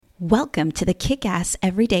Welcome to the Kick-Ass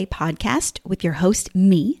Everyday Podcast with your host,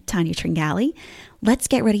 me, Tanya Tringali. Let's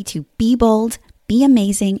get ready to be bold, be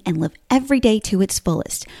amazing, and live every day to its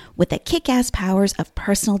fullest with the kick-ass powers of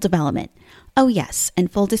personal development. Oh yes,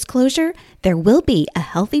 and full disclosure, there will be a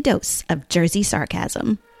healthy dose of Jersey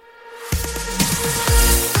sarcasm.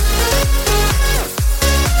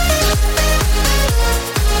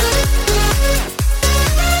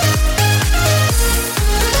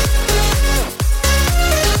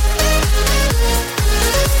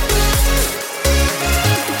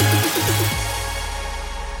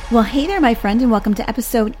 Well, hey there, my friend, and welcome to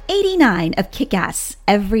episode 89 of Kick-Ass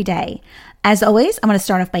Every Day. As always, I'm going to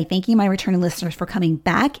start off by thanking my returning listeners for coming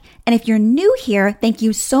back. And if you're new here, thank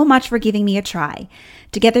you so much for giving me a try.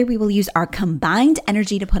 Together, we will use our combined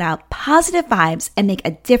energy to put out positive vibes and make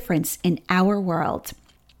a difference in our world.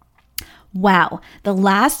 Wow, the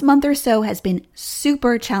last month or so has been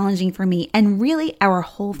super challenging for me and really our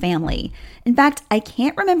whole family. In fact, I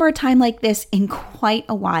can't remember a time like this in quite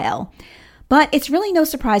a while. But it's really no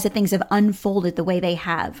surprise that things have unfolded the way they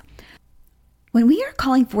have. When we are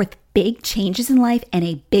calling forth big changes in life and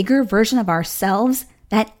a bigger version of ourselves,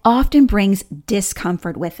 that often brings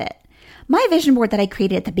discomfort with it. My vision board that I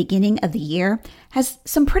created at the beginning of the year has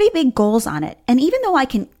some pretty big goals on it. And even though I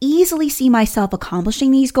can easily see myself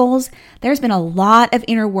accomplishing these goals, there's been a lot of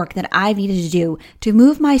inner work that I've needed to do to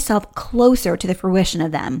move myself closer to the fruition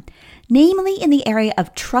of them. Namely in the area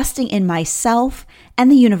of trusting in myself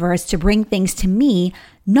and the universe to bring things to me,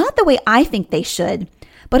 not the way I think they should,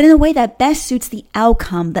 but in a way that best suits the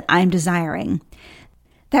outcome that I'm desiring.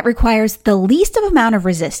 That requires the least amount of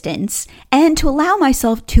resistance and to allow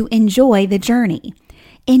myself to enjoy the journey,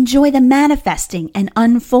 enjoy the manifesting and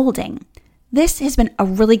unfolding. This has been a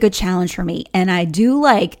really good challenge for me, and I do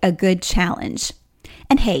like a good challenge.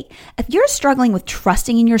 And hey, if you're struggling with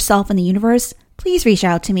trusting in yourself and the universe, please reach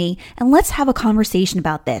out to me and let's have a conversation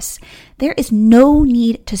about this. There is no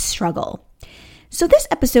need to struggle. So this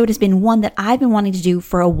episode has been one that I've been wanting to do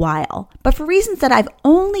for a while, but for reasons that I've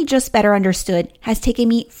only just better understood, has taken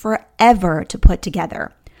me forever to put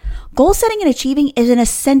together. Goal setting and achieving is an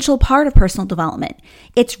essential part of personal development.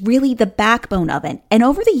 It's really the backbone of it, and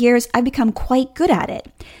over the years, I've become quite good at it.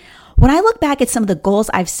 When I look back at some of the goals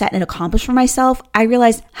I've set and accomplished for myself, I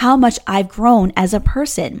realize how much I've grown as a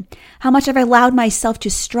person, how much I've allowed myself to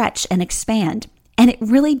stretch and expand. And it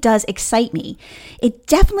really does excite me. It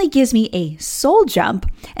definitely gives me a soul jump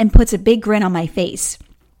and puts a big grin on my face.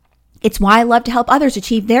 It's why I love to help others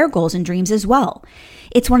achieve their goals and dreams as well.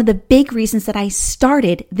 It's one of the big reasons that I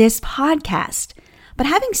started this podcast. But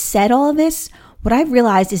having said all of this, what I've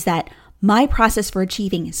realized is that my process for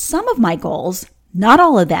achieving some of my goals, not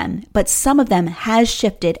all of them, but some of them has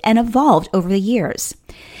shifted and evolved over the years.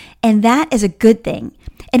 And that is a good thing.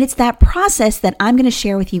 And it's that process that I'm going to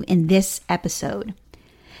share with you in this episode.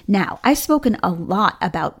 Now, I've spoken a lot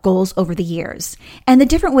about goals over the years and the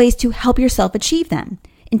different ways to help yourself achieve them.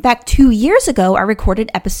 In fact, 2 years ago, I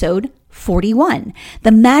recorded episode 41,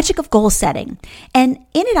 The Magic of Goal Setting. And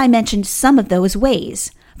in it, I mentioned some of those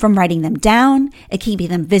ways, from writing them down and keeping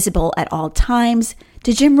them visible at all times,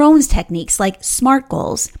 to Jim Rohn's techniques like SMART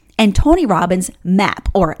goals and Tony Robbins' MAP,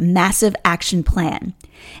 or Massive Action Plan.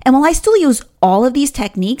 And while I still use all of these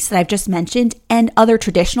techniques that I've just mentioned and other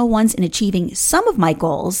traditional ones in achieving some of my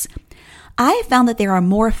goals, I have found that there are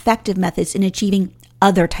more effective methods in achieving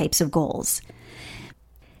other types of goals.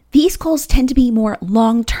 These goals tend to be more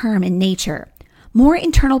long-term in nature, more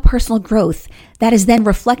internal personal growth that is then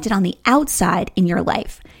reflected on the outside in your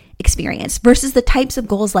life experience versus the types of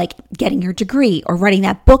goals like getting your degree or writing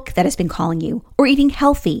that book that has been calling you or eating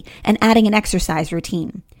healthy and adding an exercise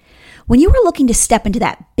routine. When you are looking to step into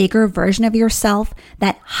that bigger version of yourself,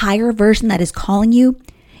 that higher version that is calling you,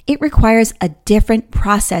 it requires a different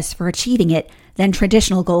process for achieving it than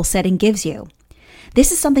traditional goal setting gives you.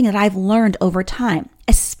 This is something that I've learned over time,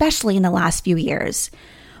 especially in the last few years.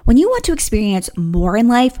 When you want to experience more in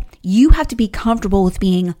life, you have to be comfortable with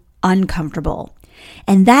being uncomfortable.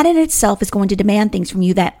 And that in itself is going to demand things from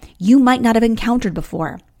you that you might not have encountered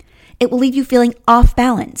before. It will leave you feeling off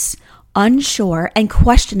balance, unsure, and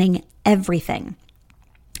questioning everything.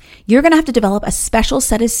 You're going to have to develop a special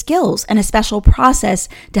set of skills and a special process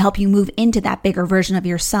to help you move into that bigger version of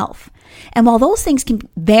yourself. And while those things can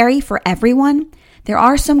vary for everyone, there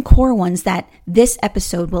are some core ones that this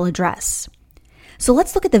episode will address. So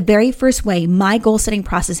let's look at the very first way my goal setting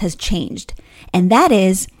process has changed. And that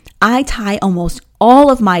is, I tie almost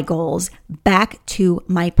all of my goals back to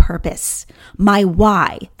my purpose, my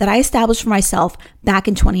why that I established for myself back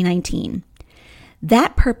in 2019.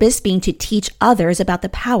 That purpose being to teach others about the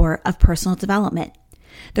power of personal development.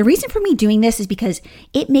 The reason for me doing this is because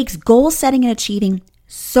it makes goal setting and achieving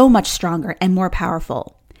so much stronger and more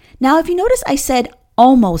powerful. Now, if you notice, I said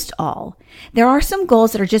almost all. There are some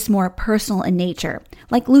goals that are just more personal in nature,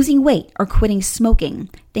 like losing weight or quitting smoking,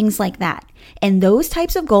 things like that. And those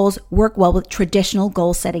types of goals work well with traditional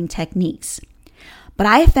goal setting techniques. But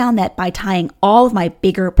I have found that by tying all of my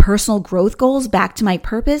bigger personal growth goals back to my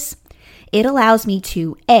purpose, it allows me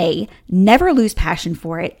to A, never lose passion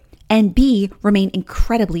for it, and B, remain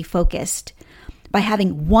incredibly focused. By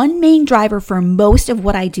having one main driver for most of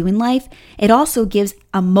what I do in life, it also gives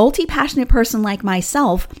a multi-passionate person like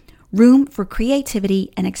myself room for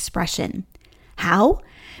creativity and expression. How?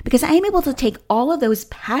 Because I am able to take all of those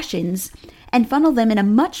passions and funnel them in a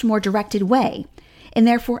much more directed way, and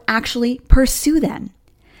therefore actually pursue them.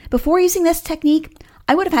 Before using this technique,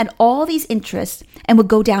 I would have had all these interests and would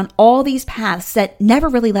go down all these paths that never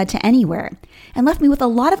really led to anywhere and left me with a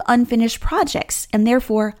lot of unfinished projects and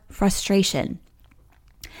therefore frustration.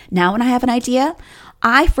 Now, when I have an idea,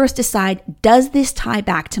 I first decide, does this tie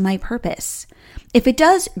back to my purpose? If it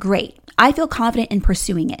does, great. I feel confident in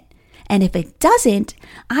pursuing it. And if it doesn't,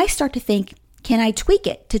 I start to think, can I tweak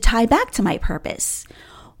it to tie back to my purpose?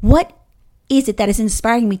 What is it that is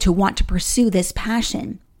inspiring me to want to pursue this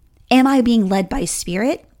passion? Am I being led by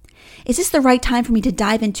spirit? Is this the right time for me to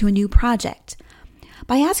dive into a new project?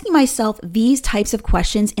 By asking myself these types of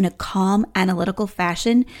questions in a calm, analytical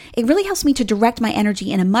fashion, it really helps me to direct my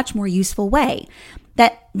energy in a much more useful way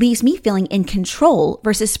that leaves me feeling in control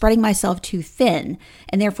versus spreading myself too thin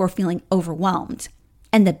and therefore feeling overwhelmed.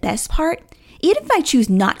 And the best part, even if I choose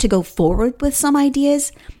not to go forward with some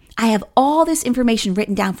ideas, I have all this information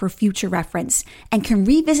written down for future reference and can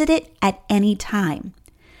revisit it at any time.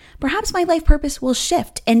 Perhaps my life purpose will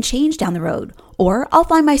shift and change down the road, or I'll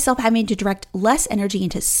find myself having to direct less energy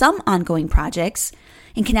into some ongoing projects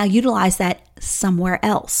and can now utilize that somewhere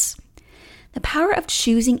else. The power of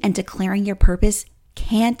choosing and declaring your purpose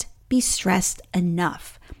can't be stressed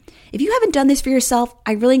enough. If you haven't done this for yourself,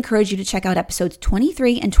 I really encourage you to check out episodes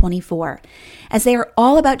 23 and 24, as they are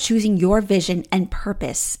all about choosing your vision and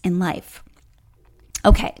purpose in life.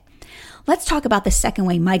 Okay. Let's talk about the second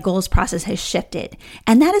way my goals process has shifted,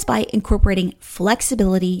 and that is by incorporating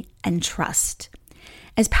flexibility and trust.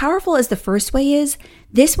 As powerful as the first way is,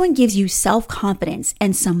 this one gives you self-confidence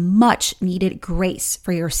and some much needed grace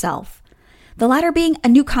for yourself. The latter being a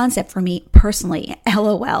new concept for me personally.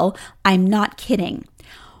 LOL, I'm not kidding.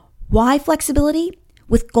 Why flexibility?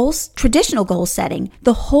 With traditional goal setting,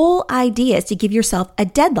 the whole idea is to give yourself a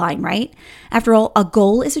deadline, right? After all, a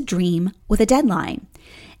goal is a dream with a deadline.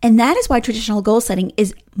 And that is why traditional goal setting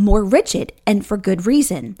is more rigid, and for good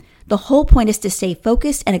reason. The whole point is to stay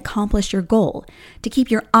focused and accomplish your goal, to keep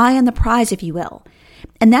your eye on the prize, if you will.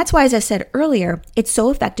 And that's why, as I said earlier, it's so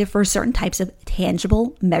effective for certain types of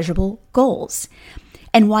tangible, measurable goals.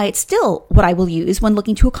 And why it's still what I will use when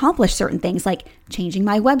looking to accomplish certain things like changing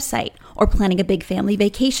my website or planning a big family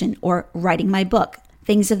vacation or writing my book,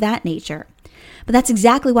 things of that nature. But that's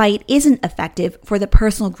exactly why it isn't effective for the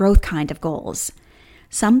personal growth kind of goals.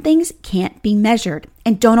 Some things can't be measured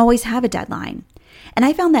and don't always have a deadline. And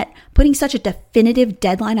I found that putting such a definitive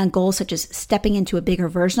deadline on goals such as stepping into a bigger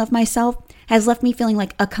version of myself has left me feeling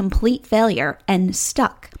like a complete failure and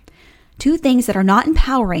stuck. Two things that are not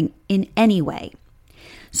empowering in any way.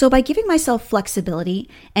 So by giving myself flexibility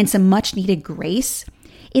and some much needed grace,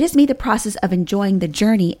 it has made the process of enjoying the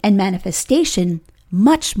journey and manifestation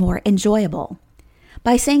much more enjoyable.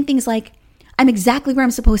 By saying things like, I'm exactly where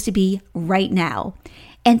I'm supposed to be right now,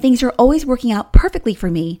 and things are always working out perfectly for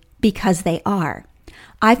me because they are.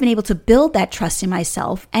 I've been able to build that trust in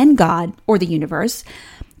myself and God or the universe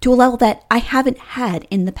to a level that I haven't had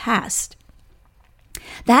in the past.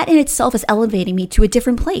 That in itself is elevating me to a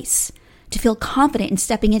different place, to feel confident in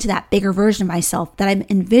stepping into that bigger version of myself that I'm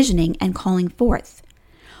envisioning and calling forth.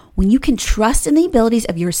 When you can trust in the abilities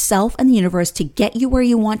of yourself and the universe to get you where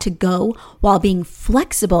you want to go while being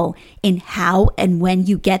flexible in how and when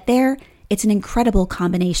you get there, it's an incredible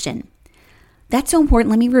combination. That's so important.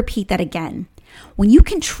 Let me repeat that again. When you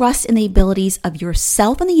can trust in the abilities of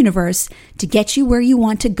yourself and the universe to get you where you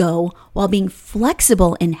want to go while being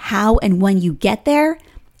flexible in how and when you get there,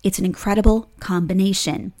 it's an incredible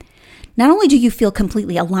combination. Not only do you feel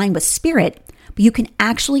completely aligned with spirit, but you can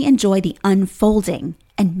actually enjoy the unfolding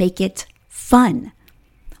and make it fun.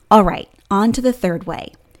 All right, on to the third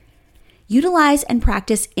way. Utilize and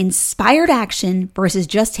practice inspired action versus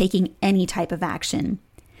just taking any type of action.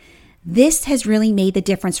 This has really made the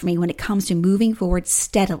difference for me when it comes to moving forward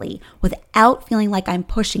steadily without feeling like I'm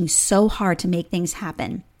pushing so hard to make things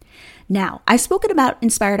happen. Now, I've spoken about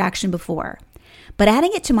inspired action before, But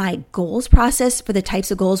adding it to my goals process for the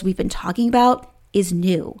types of goals we've been talking about is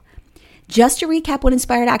new. Just to recap what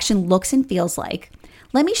inspired action looks and feels like,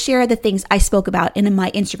 let me share the things I spoke about in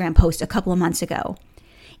my Instagram post a couple of months ago.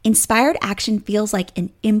 Inspired action feels like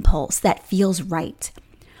an impulse that feels right,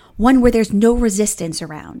 one where there's no resistance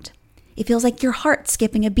around. It feels like your heart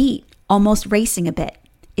skipping a beat, almost racing a bit.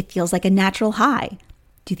 It feels like a natural high.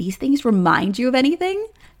 Do these things remind you of anything?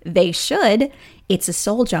 They should. It's a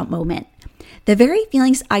soul jump moment. The very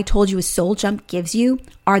feelings I told you a soul jump gives you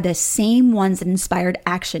are the same ones that inspired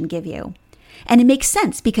action give you. And it makes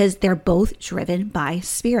sense because they're both driven by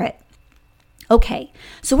spirit. Okay,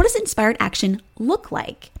 so what does inspired action look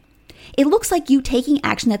like? It looks like you taking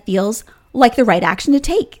action that feels like the right action to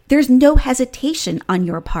take. There's no hesitation on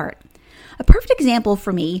your part. A perfect example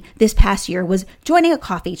for me this past year was joining a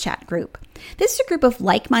coffee chat group. This is a group of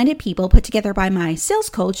like-minded people put together by my sales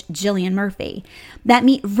coach, Jillian Murphy, that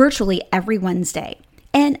meet virtually every Wednesday.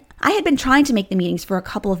 And I had been trying to make the meetings for a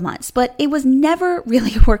couple of months, but it was never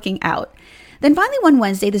really working out. Then finally one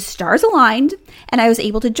Wednesday, the stars aligned and I was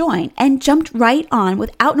able to join and jumped right on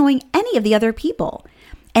without knowing any of the other people.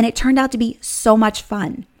 And it turned out to be so much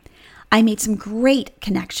fun. I made some great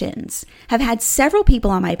connections, have had several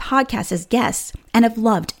people on my podcast as guests, and have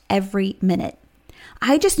loved every minute.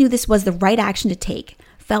 I just knew this was the right action to take,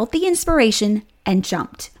 felt the inspiration, and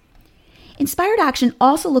jumped. Inspired action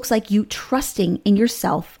also looks like you trusting in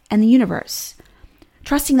yourself and the universe.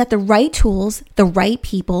 Trusting that the right tools, the right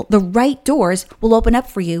people, the right doors will open up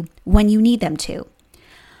for you when you need them to.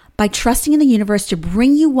 By trusting in the universe to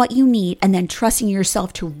bring you what you need and then trusting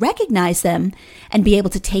yourself to recognize them and be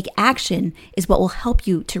able to take action is what will help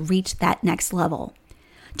you to reach that next level,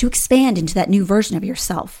 to expand into that new version of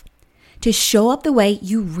yourself, to show up the way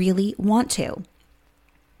you really want to.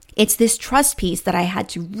 It's this trust piece that I had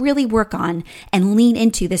to really work on and lean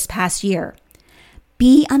into this past year.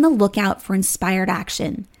 Be on the lookout for inspired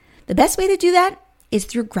action. The best way to do that is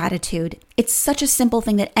through gratitude. It's such a simple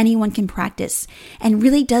thing that anyone can practice and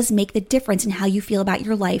really does make the difference in how you feel about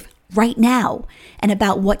your life right now and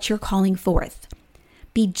about what you're calling forth.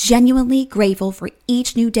 Be genuinely grateful for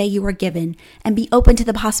each new day you are given and be open to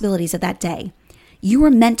the possibilities of that day. You were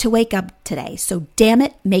meant to wake up today, so damn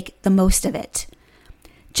it, make the most of it.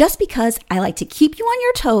 Just because I like to keep you on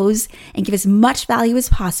your toes and give as much value as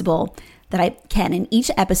possible that I can in each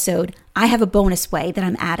episode, I have a bonus way that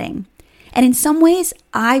I'm adding. And in some ways,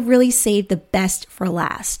 I really saved the best for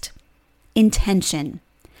last. Intention.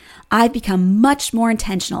 I've become much more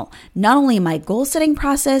intentional, not only in my goal setting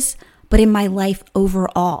process, but in my life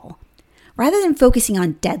overall. Rather than focusing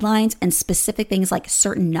on deadlines and specific things like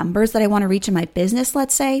certain numbers that I want to reach in my business,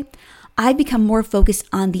 let's say, I've become more focused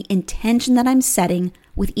on the intention that I'm setting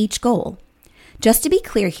with each goal. Just to be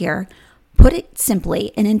clear here, put it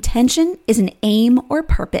simply, an intention is an aim or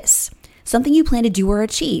purpose, something you plan to do or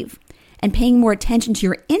achieve. And paying more attention to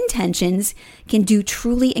your intentions can do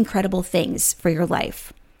truly incredible things for your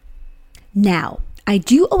life. Now, I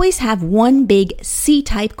do always have one big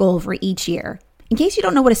C-type goal for each year. In case you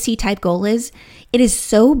don't know what a C-type goal is, it is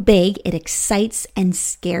so big it excites and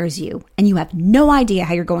scares you, and you have no idea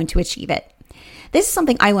how you're going to achieve it. This is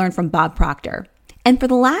something I learned from Bob Proctor. And for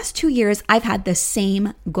the last 2 years, I've had the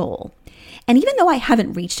same goal. And even though I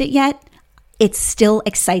haven't reached it yet, it still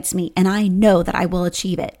excites me, and I know that I will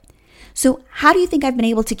achieve it. So how do you think I've been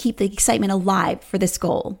able to keep the excitement alive for this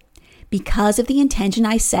goal? Because of the intention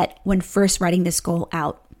I set when first writing this goal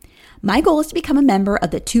out. My goal is to become a member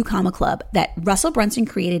of the 2 Comma Club that Russell Brunson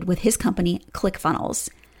created with his company, ClickFunnels.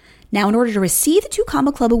 Now, in order to receive the 2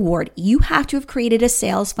 Comma Club award, you have to have created a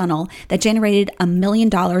sales funnel that generated $1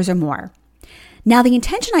 million or more. Now, the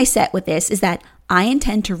intention I set with this is that I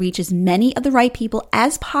intend to reach as many of the right people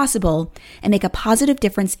as possible and make a positive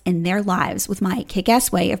difference in their lives with my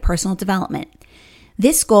kick-ass way of personal development.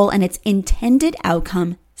 This goal and its intended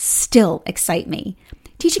outcome still excite me.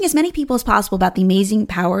 Teaching as many people as possible about the amazing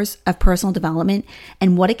powers of personal development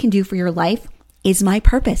and what it can do for your life is my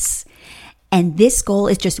purpose. And this goal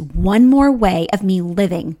is just one more way of me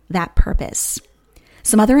living that purpose.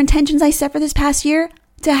 Some other intentions I set for this past year: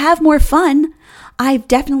 to have more fun. I've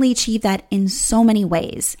definitely achieved that in so many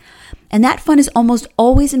ways. And that fun is almost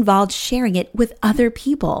always involved sharing it with other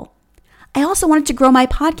people. I also wanted to grow my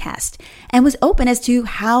podcast and was open as to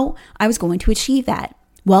how I was going to achieve that.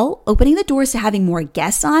 Well, opening the doors to having more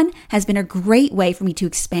guests on has been a great way for me to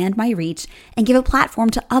expand my reach and give a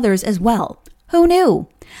platform to others as well. Who knew?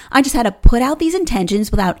 I just had to put out these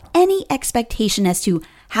intentions without any expectation as to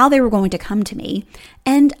how they were going to come to me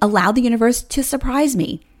and allow the universe to surprise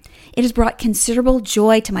me. It has brought considerable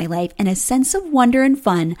joy to my life and a sense of wonder and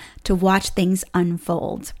fun to watch things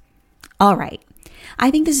unfold. All right.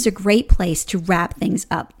 I think this is a great place to wrap things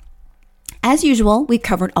up. As usual, we've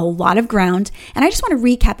covered a lot of ground, and I just want to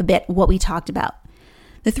recap a bit what we talked about.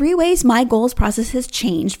 The 3 ways my goals process has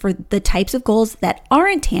changed for the types of goals that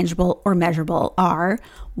aren't tangible or measurable are: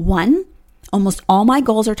 1, almost all my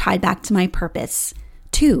goals are tied back to my purpose.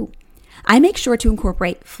 2, I make sure to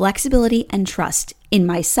incorporate flexibility and trust in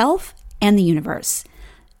myself and the universe.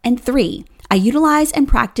 And 3, I utilize and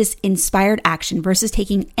practice inspired action versus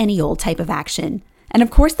taking any old type of action. And of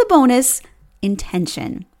course, the bonus,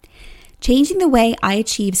 intention. Changing the way I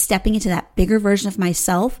achieve stepping into that bigger version of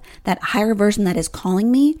myself, that higher version that is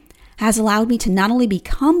calling me, has allowed me to not only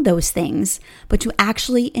become those things, but to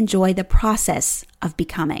actually enjoy the process of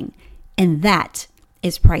becoming. And that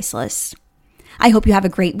is priceless. I hope you have a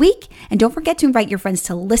great week, and don't forget to invite your friends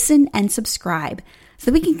to listen and subscribe so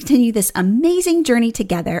that we can continue this amazing journey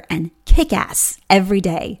together and kick ass every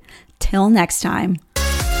day. Till next time.